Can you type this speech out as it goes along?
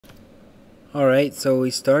Alright, so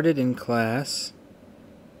we started in class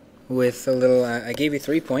with a little, I gave you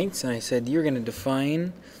 3 points, and I said you're going to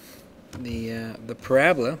define the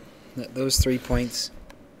parabola that those 3 points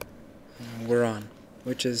were on,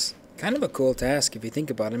 which is kind of a cool task if you think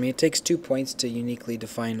about it. I mean, it takes 2 points to uniquely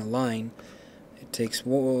define a line. It takes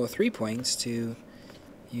 3 points to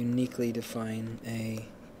uniquely define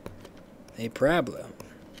a parabola,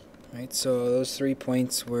 right? So those 3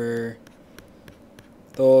 points were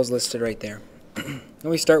those listed right there. And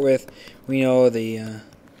we start with, we know the kind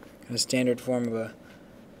of standard form of a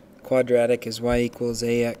quadratic is y equals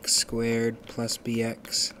ax squared plus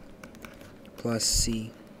bx plus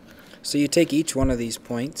c. So you take each one of these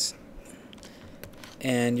points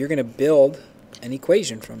and you're going to build an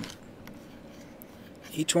equation from it.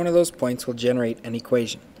 Each one of those points will generate an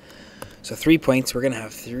equation. So 3 points, we're going to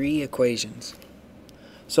have 3 equations.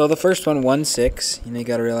 So the first one, 1, 6, you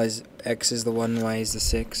got to realize x is the 1, y is the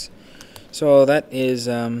 6. So that is,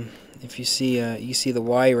 if you see the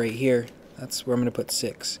y right here, that's where I'm going to put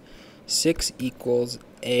 6. 6 equals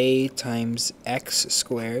a times x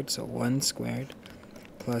squared, so 1 squared,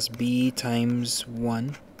 plus b times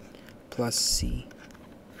 1 plus c.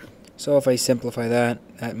 So if I simplify that,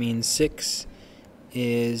 that means 6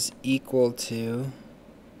 is equal to,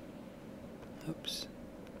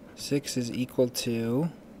 6 is equal to,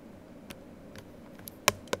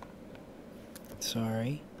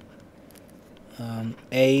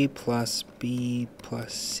 a plus b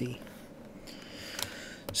plus c.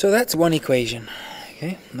 So that's one equation.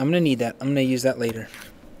 Okay, I'm going to need that. I'm going to use that later.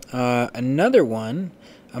 Another one,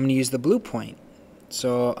 I'm going to use the blue point.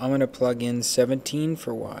 So I'm going to plug in 17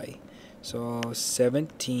 for y. So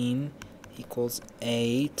 17 equals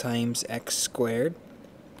a times x squared,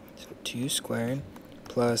 so 2 squared,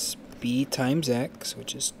 plus b times x,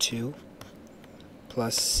 which is 2,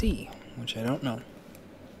 plus c, which I don't know.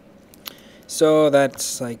 So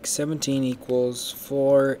that's like 17 equals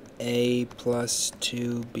 4a plus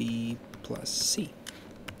 2b plus c.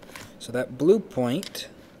 So that blue point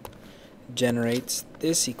generates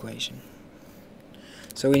this equation.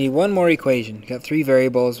 So we need one more equation. We've got 3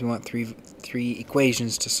 variables. We want three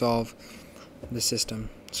equations to solve the system.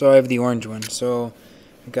 So I have the orange one. So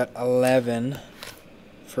we've got 11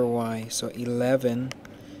 for y. So 11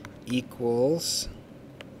 equals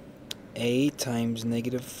a times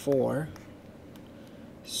negative 4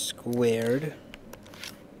 squared,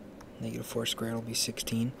 negative 4 squared will be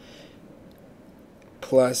 16,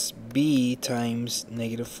 plus b times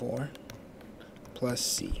negative 4 plus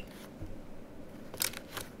c.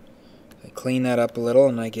 I clean that up a little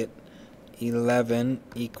and I get 11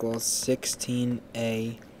 equals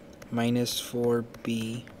 16a minus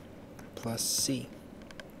 4b plus c.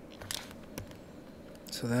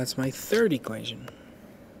 So that's my third equation.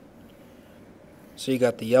 So you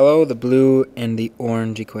got the yellow, the blue, and the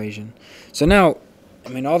orange equation. So now, I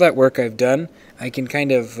mean, all that work I've done, I can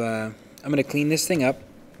kind of, I'm going to clean this thing up,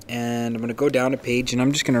 and I'm going to go down a page, and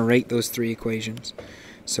I'm just going to write those 3 equations.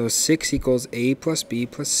 So 6 equals a plus b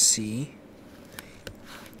plus c.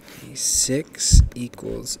 6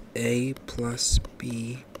 equals a plus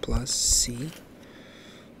b plus c.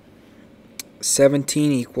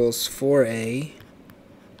 17 equals 4a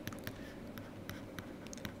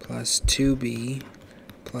plus 2b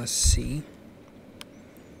plus c,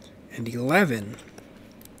 and 11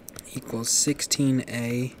 equals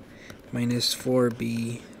 16a minus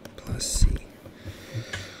 4b plus c.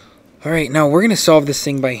 Alright, now we're going to solve this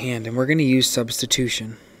thing by hand, and we're going to use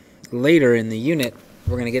substitution. Later in the unit,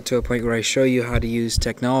 we're going to get to a point where I show you how to use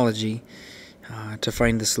technology to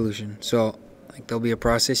find the solution. So like, there'll be a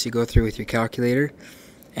process you go through with your calculator,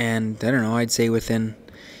 and I don't know, I'd say within,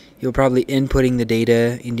 you'll probably inputting the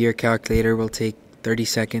data into your calculator will take 30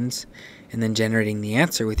 seconds, and then generating the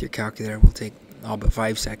answer with your calculator will take all but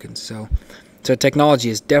 5 seconds. So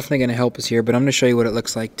technology is definitely going to help us here, but I'm going to show you what it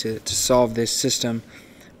looks like to solve this system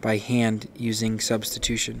by hand using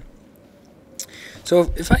substitution.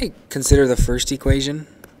 So if I consider the first equation,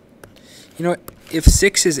 you know, if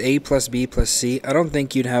 6 is a plus b plus c, I don't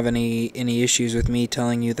think you'd have any issues with me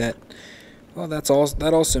telling you that, well, that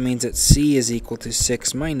also means that c is equal to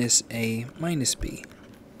 6 minus a minus b.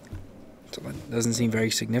 So that doesn't seem very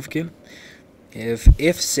significant.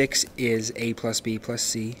 If 6 is a plus b plus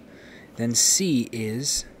c, then c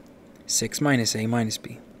is 6 minus a minus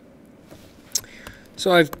b.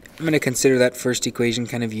 So I'm going to consider that first equation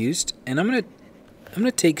kind of used, and I'm going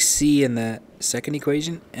to take c in the second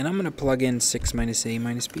equation, and I'm going to plug in 6 minus a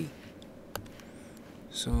minus b.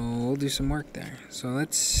 So we'll do some work there. So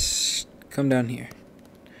let's come down here.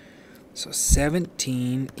 So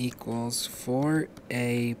 17 equals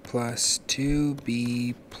 4a plus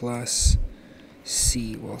 2b plus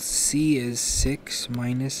C? Well, C is 6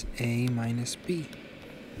 minus A minus B.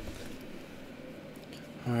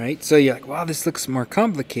 Alright, so you're like, wow, this looks more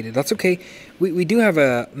complicated. That's okay. We do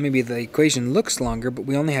have maybe the equation looks longer, but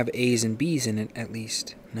we only have A's and B's in it at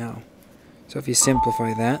least now. So if you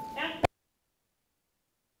simplify that,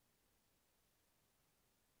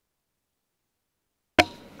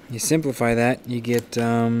 you get,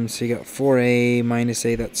 so you got 4A minus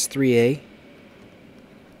A, that's 3A.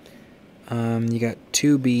 You got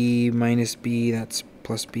 2B minus B, that's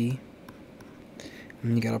plus B.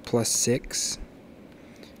 And you got a plus 6.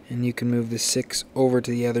 And you can move the 6 over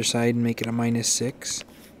to the other side and make it a minus 6.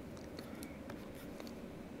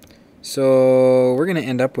 So we're going to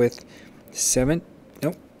end up with 11,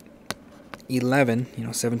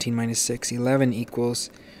 17 minus 6, 11 equals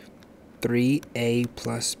 3A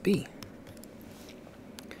plus B.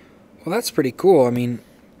 Well, that's pretty cool. I mean,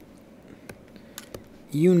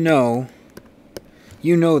 you know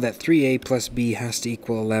that 3A plus B has to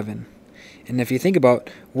equal 11. And if you think about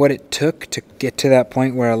what it took to get to that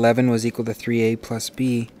point where 11 was equal to 3A plus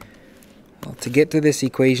B, well, to get to this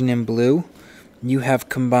equation in blue, you have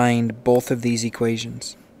combined both of these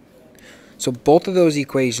equations. So both of those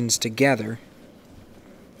equations together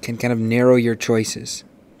can kind of narrow your choices.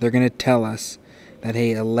 They're going to tell us that,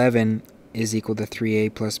 hey, 11 is equal to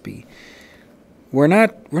 3A plus B. We're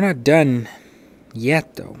not done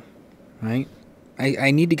yet, though, right?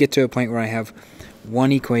 I need to get to a point where I have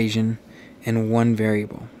one equation and one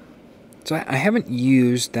variable. So I haven't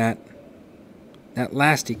used that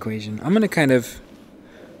last equation. I'm gonna kind of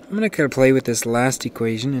play with this last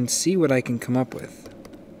equation and see what I can come up with.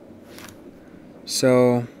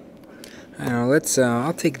 So I don't know. Let's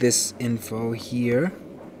I'll take this info here.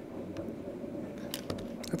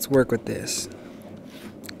 Let's work with this.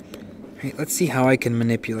 Right, let's see how I can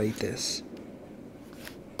manipulate this.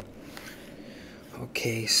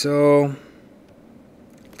 Okay, so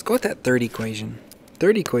let's go with that third equation.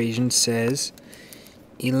 Third equation says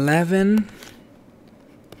 11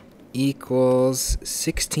 equals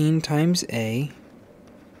 16 times A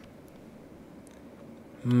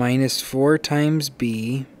minus 4 times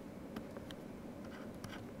B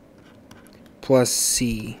plus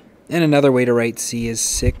C. And another way to write C is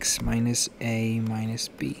 6 minus A minus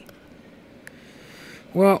B.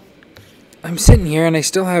 Well, I'm sitting here and I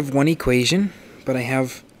still have one equation, but I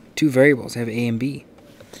have two variables. I have A and B.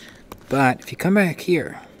 But if you come back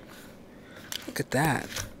here, look at that.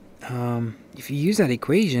 If you use that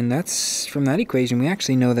equation, from that equation, we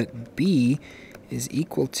actually know that B is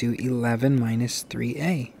equal to 11 minus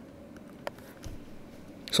 3A.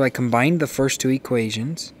 So I combined the first two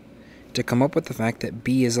equations to come up with the fact that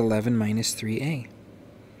B is 11 minus 3A.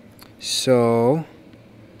 So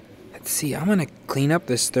let's see, I'm going to clean up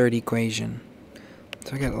this third equation.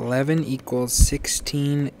 So I got 11 equals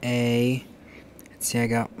 16A. Let's see, I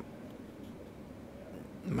got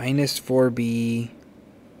minus 4B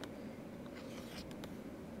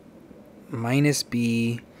minus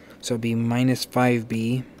B, so it'd be minus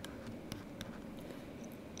 5B.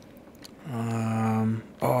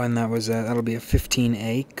 Oh, and that'll be a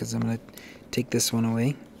 15A because I'm going to take this one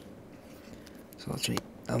away. So let's write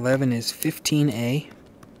 11 is 15A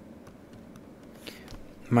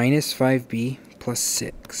minus 5B plus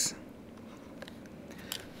 6.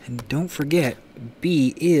 And don't forget,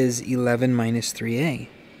 B is 11 minus 3A.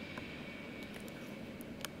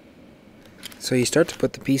 So you start to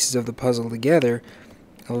put the pieces of the puzzle together.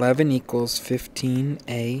 11 equals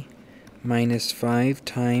 15A minus 5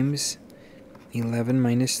 times 11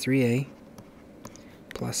 minus 3A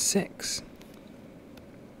plus 6.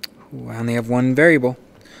 Ooh, I only have one variable.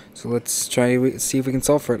 So let's see if we can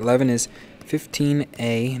solve for it. 11 is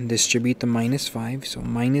 15A and distribute the minus 5. So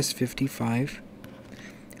minus 55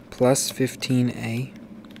 plus 15A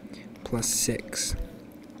plus 6.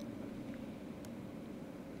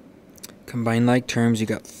 Combine like terms, you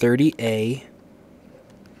got 30A.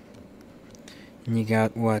 And you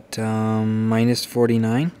got what? Minus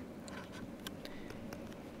 49.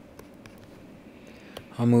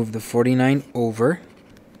 I'll move the 49 over.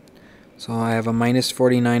 So I have a minus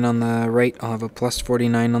 49 on the right. I'll have a plus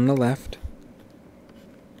 49 on the left.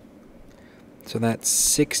 So that's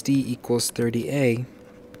 60 equals 30A,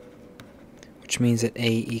 which means that A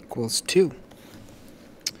equals 2.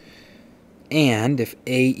 And if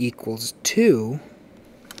A equals 2,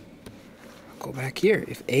 I'll go back here.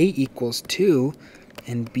 If A equals 2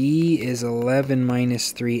 and B is 11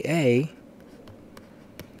 minus 3A,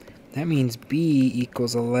 that means B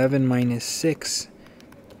equals 11 minus 6,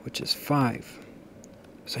 which is 5.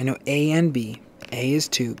 So I know A and B. A is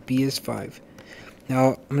 2, B is 5.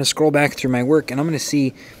 Now I'm going to scroll back through my work and I'm going to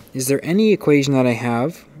see is there any equation that I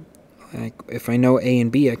have, like if I know A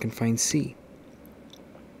and B, I can find C?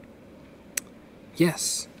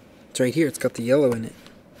 Yes. It's right here. It's got the yellow in it.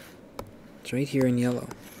 It's right here in yellow.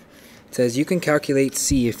 It says you can calculate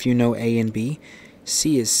C if you know A and B.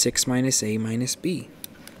 C is 6 minus A minus B.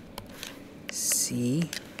 C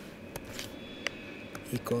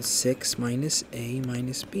equals 6 minus A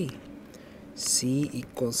minus B. C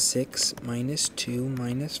equals 6 minus 2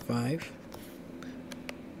 minus 5.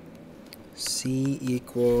 C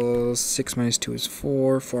equals 6 minus 2 is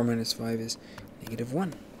 4. 4 minus 5 is negative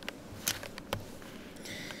 1.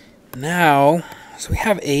 Now, so we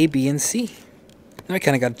have A, B, and C. Now we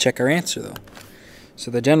kind of got to check our answer, though.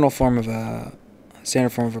 So the general form of a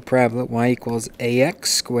standard form of a parabola, y equals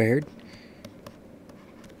ax squared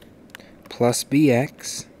plus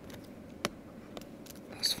bx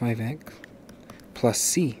plus 5x plus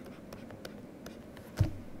c.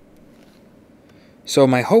 So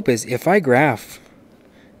my hope is if I graph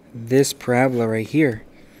this parabola right here,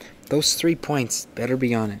 those 3 points better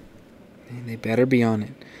be on it. They better be on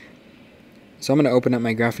it. So I'm going to open up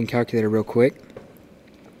my graphing calculator real quick.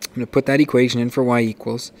 I'm going to put that equation in for y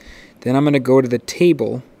equals. Then I'm going to go to the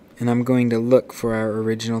table and I'm going to look for our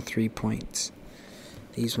original 3 points.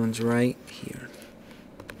 These ones right here.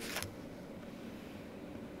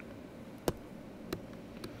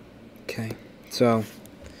 Okay, so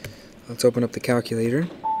let's open up the calculator.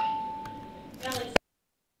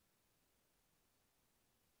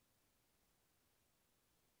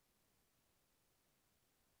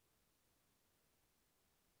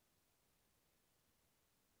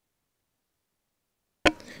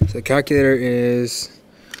 So the calculator is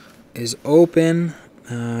open.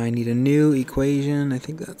 I need a new equation. I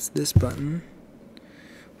think that's this button.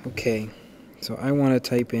 Okay, so I want to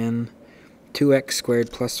type in 2x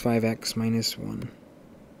squared plus 5x minus 1.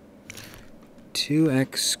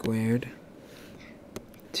 2x squared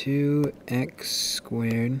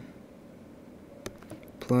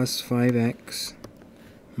plus 5x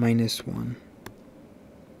minus 1.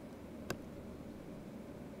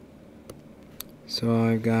 So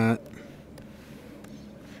I've got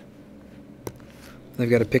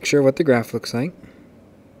a picture of what the graph looks like.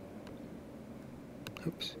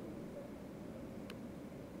 Oops.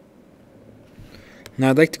 Now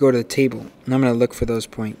I'd like to go to the table, and I'm going to look for those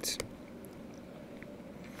points.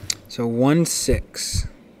 So 1, 6.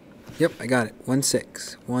 Yep, I got it. 1,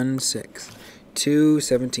 6. 1, 6. 2,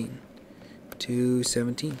 17. 2,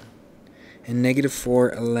 17. And negative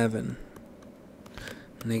 4, 11.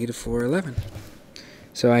 Negative 4, 11.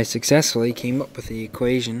 So I successfully came up with the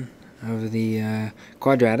equation of the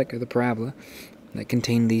quadratic, or the parabola, that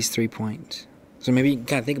contained these 3 points. So maybe you can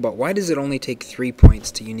kind of think about, why does it only take 3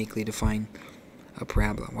 points to uniquely define a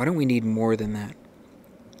parabola? Why don't we need more than that?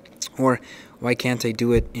 Or why can't I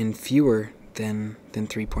do it in fewer than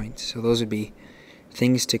 3 points? So those would be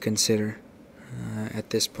things to consider at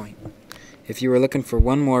this point. If you were looking for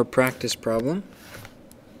one more practice problem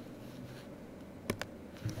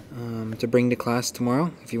to bring to class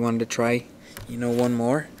tomorrow, if you wanted to try, one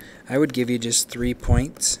more, I would give you just 3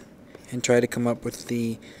 points and try to come up with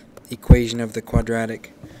the equation of the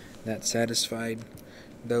quadratic that satisfied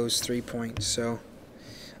those 3 points. So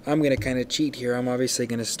I'm going to kind of cheat here. I'm obviously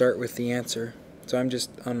going to start with the answer. So I'm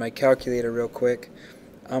just on my calculator real quick.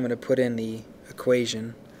 I'm going to put in the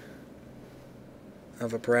equation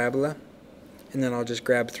of a parabola, and then I'll just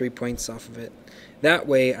grab 3 points off of it. That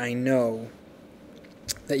way I know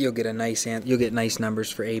that you'll get nice numbers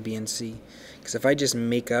for A, B, and C. Because if I just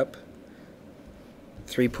make up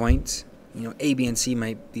 3 points, A, B, and C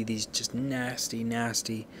might be these just nasty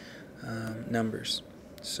numbers.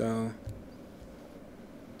 So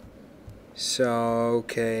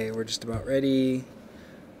okay, we're just about ready.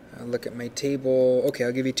 I'll look at my table. Okay,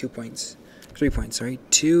 I'll give you 2 points. 3 points, sorry.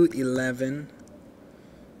 2, 11,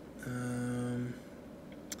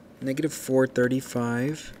 negative 4,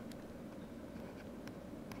 35,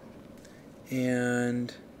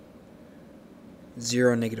 and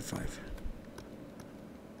 0, negative 5.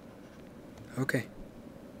 Okay.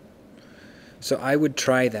 So I would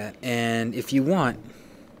try that, and if you want,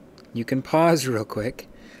 you can pause real quick,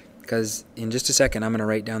 because in just a second I'm going to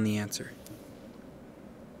write down the answer.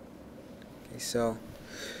 Okay, so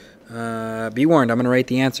be warned, I'm going to write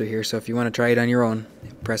the answer here, so if you want to try it on your own,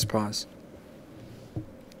 press pause.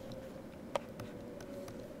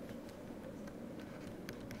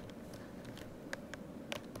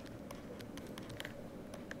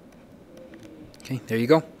 Okay, there you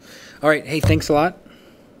go. All right, hey, thanks a lot.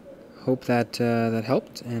 Hope that that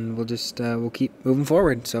helped, and we'll keep moving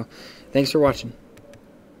forward. So, thanks for watching.